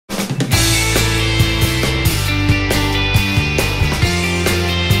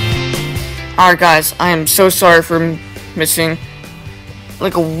Alright guys, I am so sorry for missing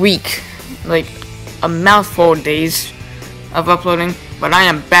like a week, like a mouthful of days of uploading, but I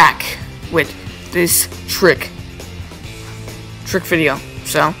am back with this trick video,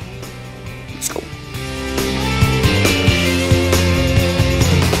 so let's go.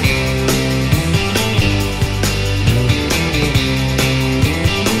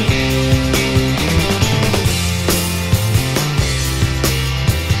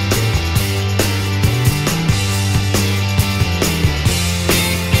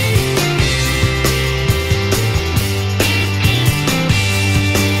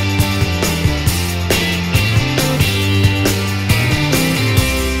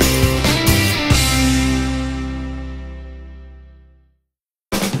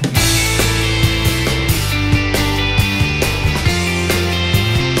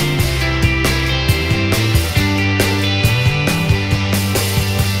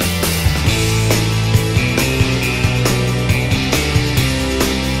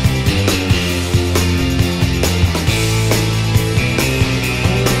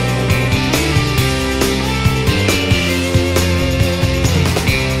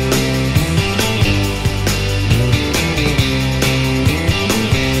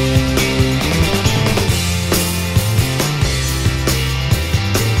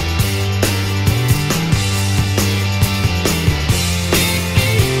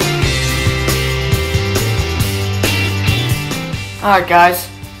 Alright guys,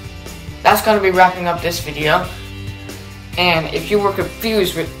 that's going to be wrapping up this video, and if you were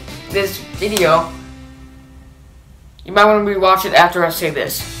confused with this video, you might want to rewatch it after I say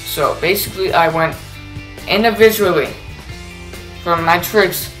this. So basically I went individually from my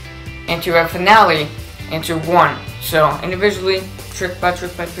tricks into a finale into one. So individually, trick by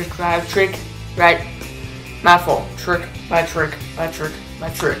trick by trick by trick, right? Mouthful, trick by trick by trick by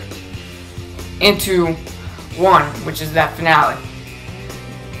trick, into one, which is that finale.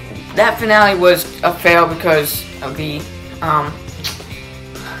 That finale was a fail because of the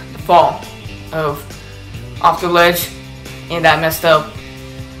fall off the ledge, and that messed up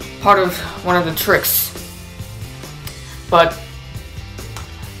part of one of the tricks. But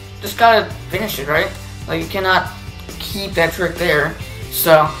just gotta finish it, right? Like, you cannot keep that trick there.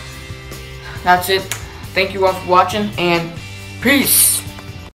 So that's it. Thank you all for watching, and peace.